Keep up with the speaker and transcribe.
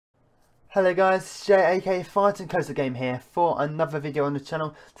Hello guys, it's Jay aka Fight and Close the Game here for another video on the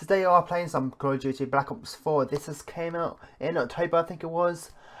channel. Today we are playing some Call of Duty Black Ops 4. This has came out in October, I think it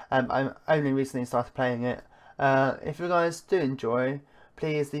was. I only recently started playing it. If you guys do enjoy,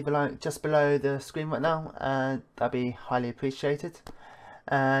 please leave a like just below the screen right now, and that'd be highly appreciated.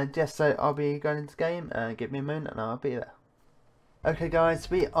 And yes, so I'll be going into the game, give me a moment and I'll be there. Okay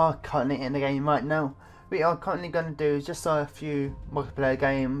guys, we are currently in the game right now. We are currently going to do just a few multiplayer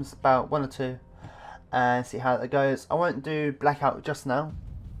games, about one or two, and see how that goes. I won't do Blackout just now,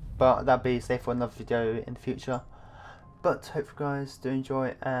 but that'll be safe for another video in the future. But hope you guys do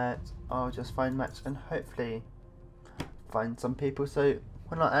enjoy, and I'll just find match and hopefully find some people. So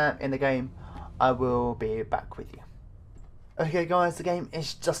when I am in the game, I will be back with you. Okay guys, the game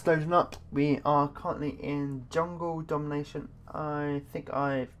is just loading up. We are currently in Jungle Domination.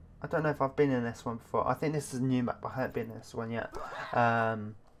 I don't know if I've been in this one before. I think this is a new map, but I haven't been in this one yet.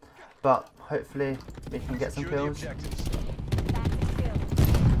 But hopefully we can get some kills.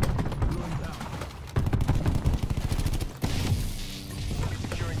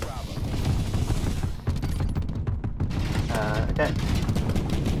 Okay.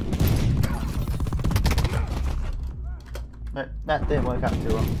 Nope, that didn't work out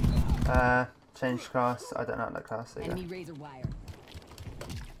too well. Change class. I don't know that class. Enemy razor wire.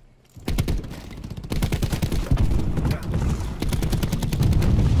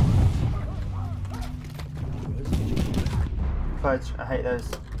 Fudge, I hate those.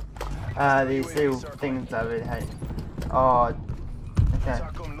 These little things I really hate. Oh, okay.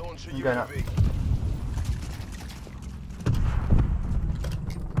 I'm going up.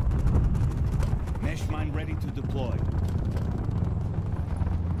 Mesh mine ready to deploy.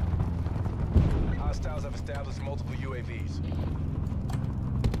 Hostiles have established multiple UAVs.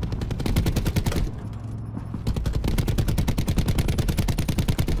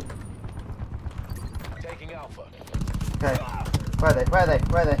 Taking Alpha. Okay. Where are they? Where are they?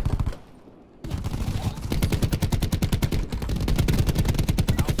 Where are they?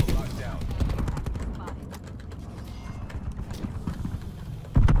 Alpha locked down.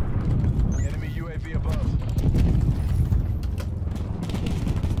 Enemy UAV above.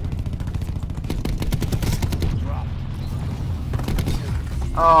 Drop.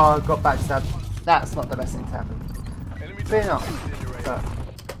 Oh, got backstabbed. That's not the best thing to happen. Enemy Fair enough. generated. But,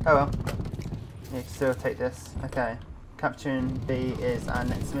 oh well. You can still take this. Okay. Capturing B is our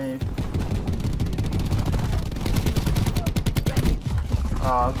next move.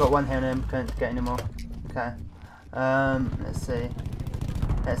 Oh, I've got one here and couldn't get any more. Okay. Let's see.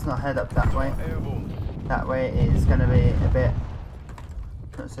 Let's not head up that way. Airborne. That way is going to be a bit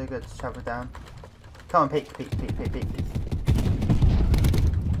not so good to travel down. Come on, peek, peek, peek, peek, peek.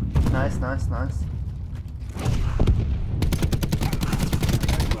 Nice, nice, nice.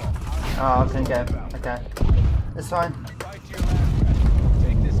 Oh, I couldn't get him. Okay. It's fine. Fight to your last.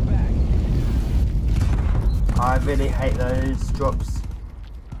 Take this back. I really hate those drops.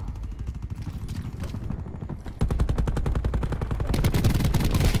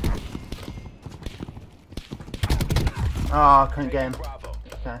 Oh, I couldn't get him. Bravo.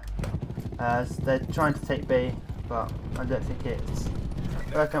 Okay. So they're trying to take B, but I don't think it's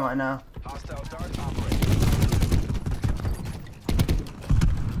working right now. Hostile dart operating.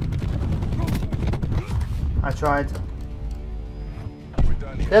 I tried. We're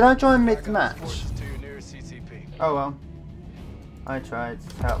done here. Did I join Back up mid-match? forces to your nearest CCP. Oh well. I tried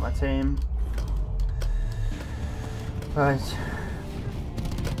to help my team. Right.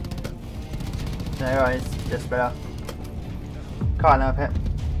 No worries, just better. Can't help it.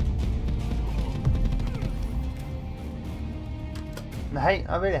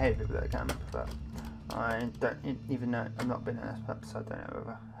 I really hate people that camp, but I don't even know. I've not been in this map, so I don't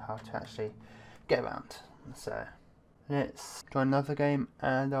know how to actually get around. So let's join another game,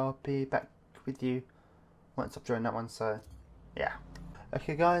 and I'll be back with you once I've joined that one. So yeah.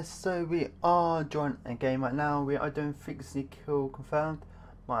 Okay guys, so we are joining a game right now. We are doing frequency kill confirmed.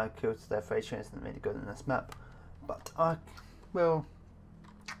 My kill to death ratio isn't really good in this map, but I will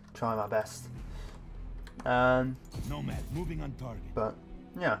try my best. Nomad moving on target. But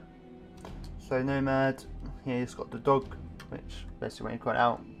yeah, so Nomad, he's got the dog, which basically when you call it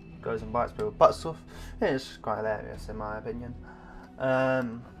out goes and bites people's butts off. It's quite hilarious in my opinion.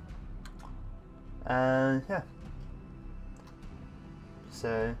 And yeah,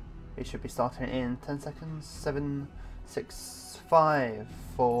 so it should be starting in 10 seconds. 7, 6, 5,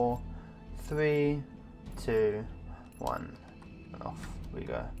 4, 3, 2, 1, and off we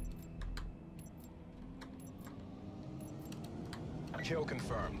go. Kill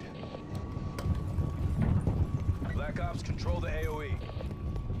confirmed. Black Ops control the AOE.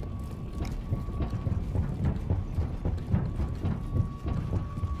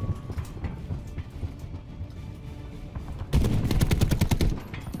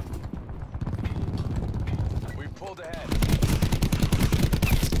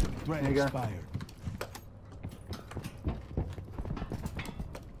 Threat There you go. expired.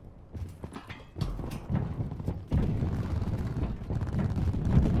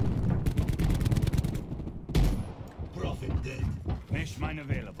 Prophet dead. Mesh mine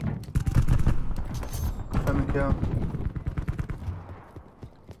available. Come and kill.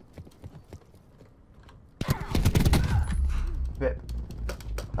 Rip.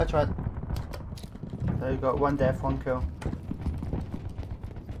 I tried. So you got 1 death, 1 kill.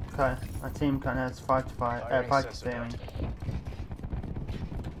 Okay, my team currently has 5 to 5, 5 to 3. I mean.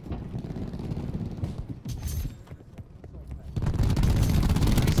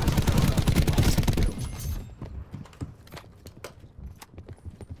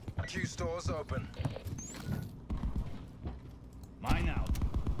 Q stores open. Mine out.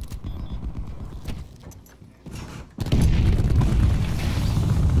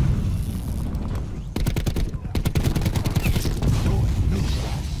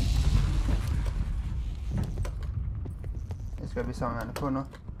 There's gotta be something around the corner.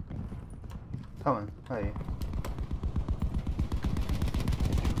 Come on, where are you?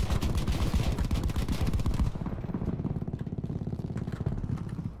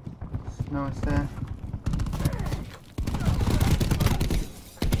 No one's there.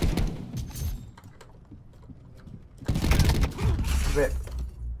 Rip.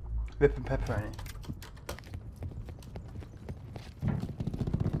 Rip and pepperoni.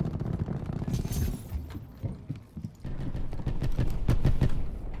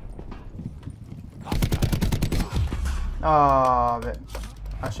 Ah, rip.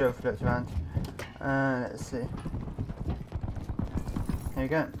 I should have flipped around. Let's see. Here you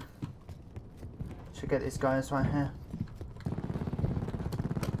go. Should get these guys right here.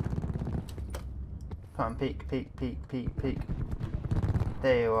 Come on, peek, peek, peek, peek, peek.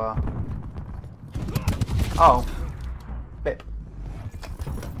 There you are. Oh. Bip.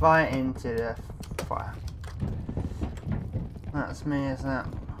 Right into the fire. That's me, isn't it?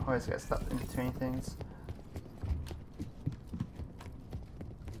 Always get stuck in between things.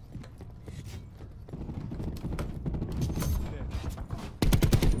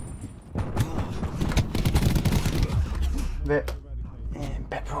 Rip and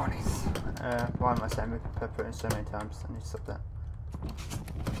pepperonis. Why am I saying rip and pepperonis so many times? I need to stop that.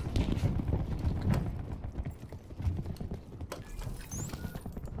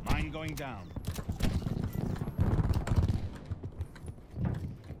 Mine going down.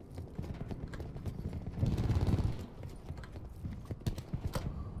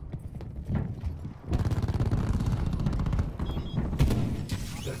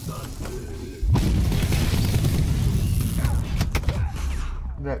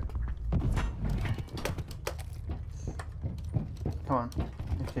 Rip. Come on,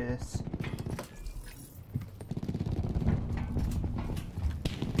 let's do this.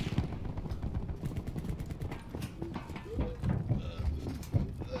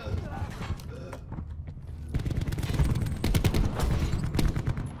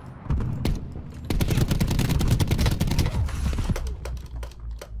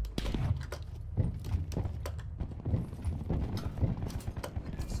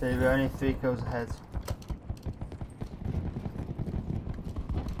 So we're only 3 kills ahead.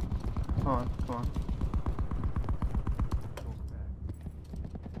 Come on, come on.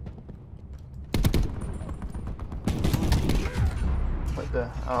 What the?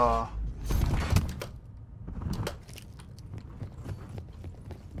 Oh.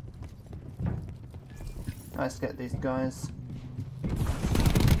 Let's get these guys.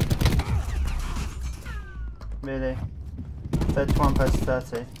 Really? 31 versus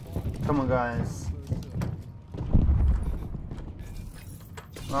 30. Come on, guys.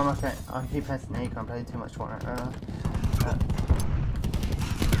 Well, I'm okay. I keep pressing E, I'm playing too much Fortnite.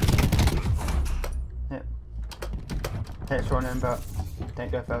 Yep. Hits one in, but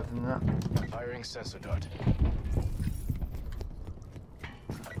don't go further than that. Firing sensor dart.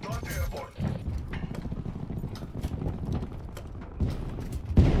 Dart airborne.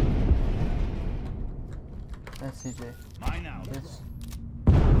 SCG. Mine out. Yes.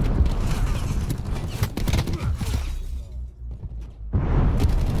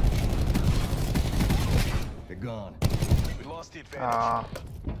 They're gone. We lost the advantage. Ah.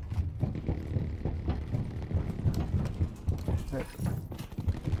 Yep.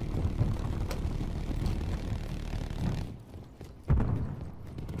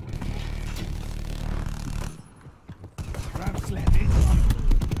 Grab sled incoming.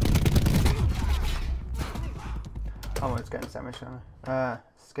 Oh, it's getting sandwich on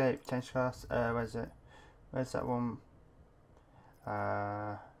escape, change class, where's it? Where's that one?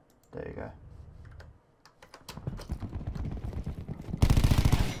 There you go.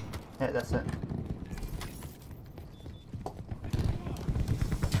 Yeah, that's it.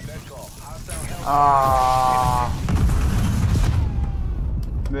 Med call. Hostile health. Ah,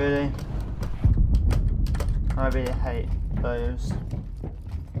 really? I really hate those.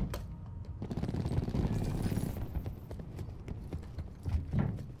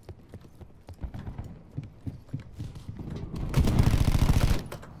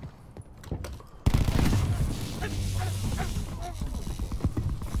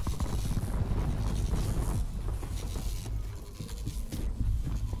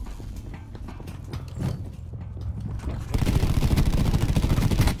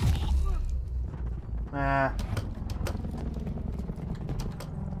 Ah.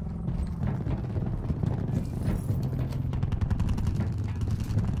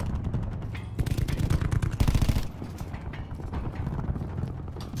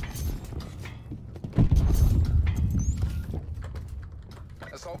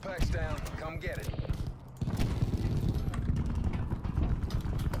 Assault pack's down. Come get it.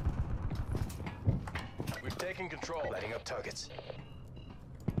 We've taken control. Lighting up targets.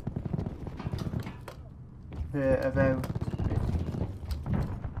 Yeah, available.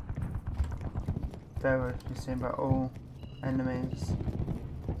 Available to be seen by all enemies.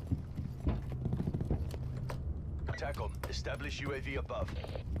 Tackled. Establish UAV above.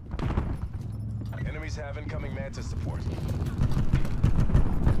 Enemies have incoming Manta support.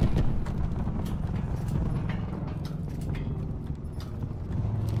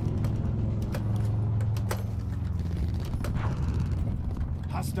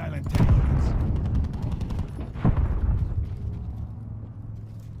 Hostile intelligence.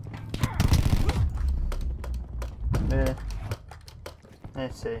 Yeah.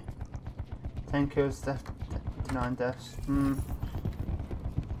 Let's see. 10 kills, 9 deaths.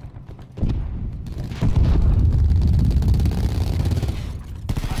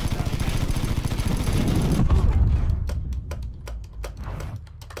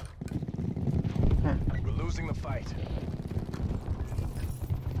 We're losing the fight.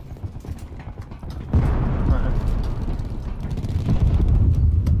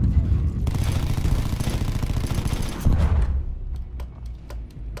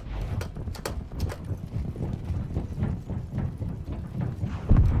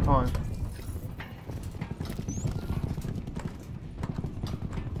 On.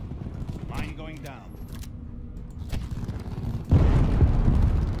 Mine going down.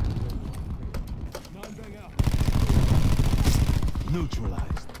 None going up.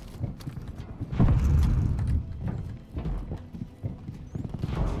 Neutralized.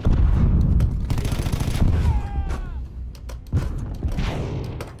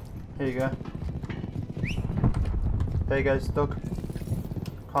 Here you go. There you goes, dog.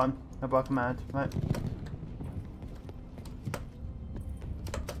 Con, no bark mad, right?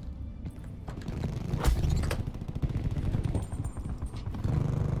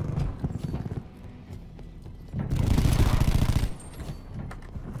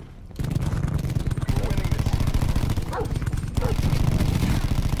 We're winning this.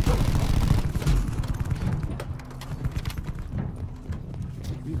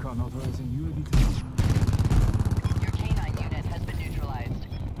 Recon authorizing UAV takeoff. Your canine unit has been neutralized.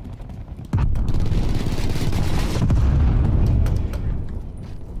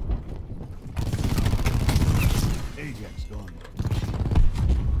 Ajax gone.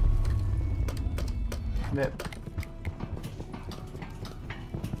 Yep.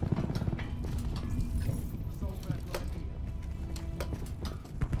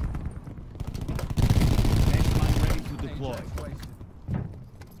 Next mine ready to deploy.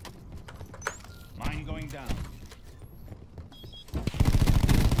 Mine going down.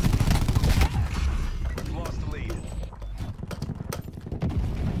 We've lost the lead.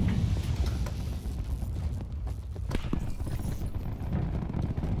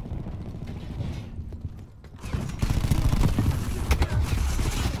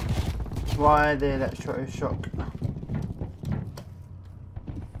 Why the electro shock?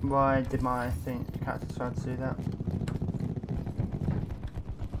 Why did my character try to do that?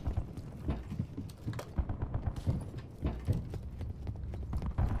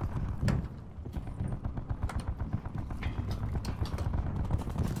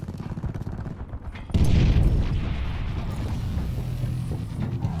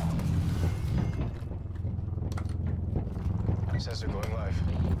 Sensor going live.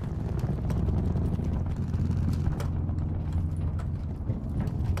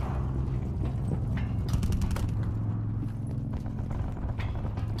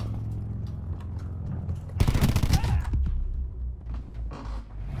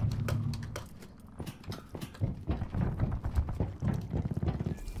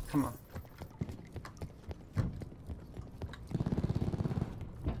 Come on.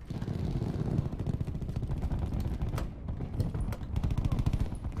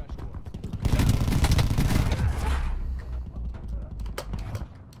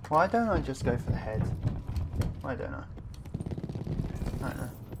 Why don't I just go for the head? Why don't I? I don't know.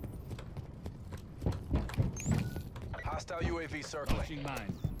 Hostile UAV circling. Flashing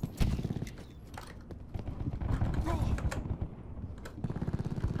mine.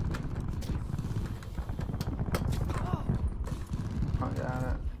 Can't get out of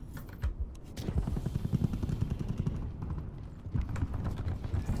it.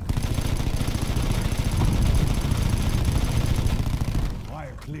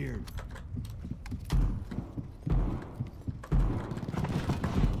 Fire cleared.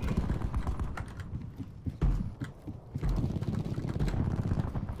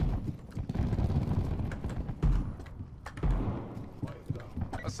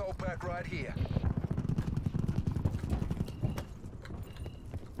 Assault pack right here.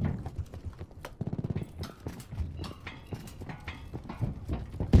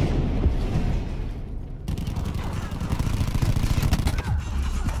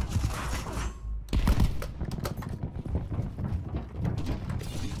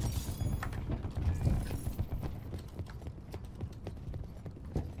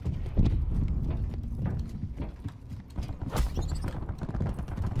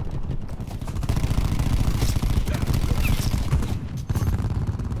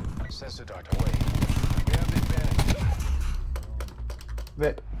 Sensor dart away. We have the advantage.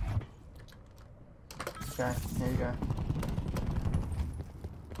 Rip. Okay, here you go.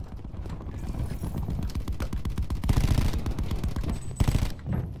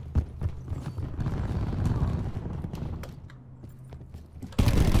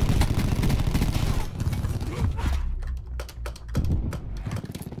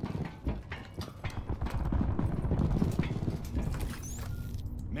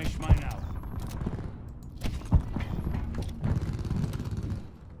 Mesh mine out.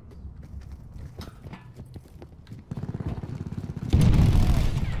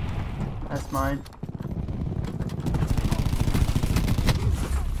 That's mine.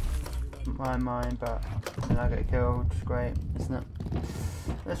 Mine, but then I get killed, which is great, isn't it?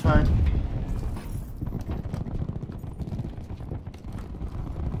 That's fine.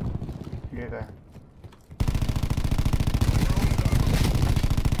 Here you go.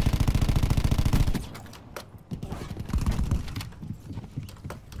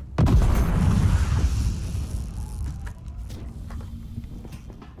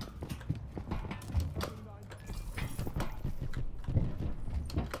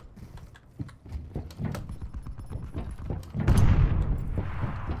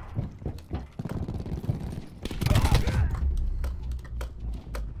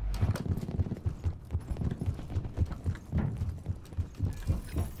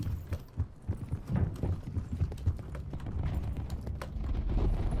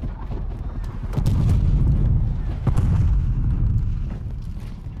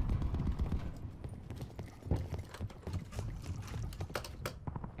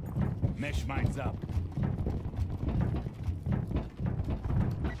 Mesh mines up.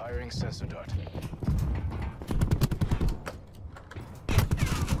 Firing sensor dart.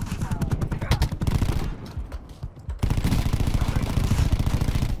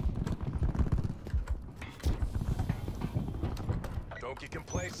 Don't get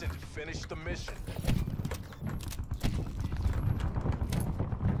complacent. Finish the mission.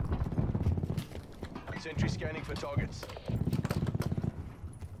 Sentry scanning for targets.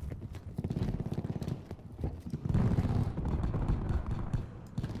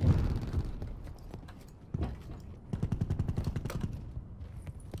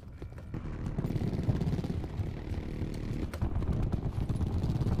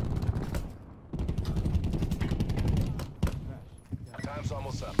 Time's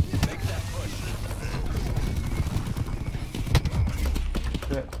almost up. Make that push.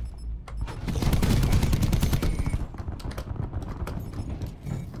 Rip.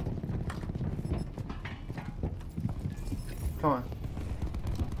 Come on.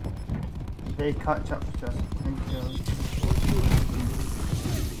 They catch up to us until...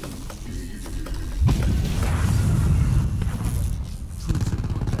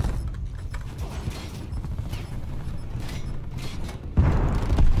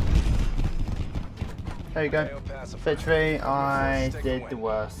 There you go. Victory, I did the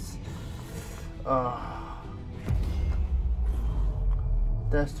worst.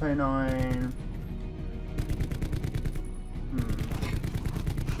 There's 29.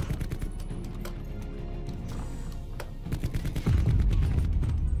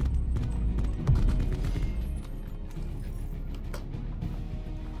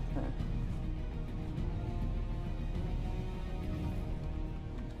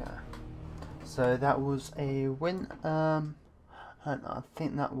 So that was a win. And I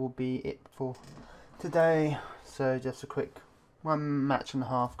think that will be it for today. So just a quick 1 match and a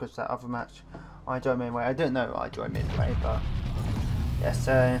half, because that other match I joined midway. I don't know I joined midway, but yeah.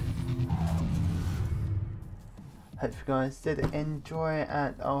 So hope you guys did enjoy,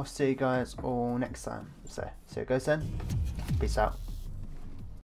 and I'll see you guys all next time. So see you guys then. Peace out.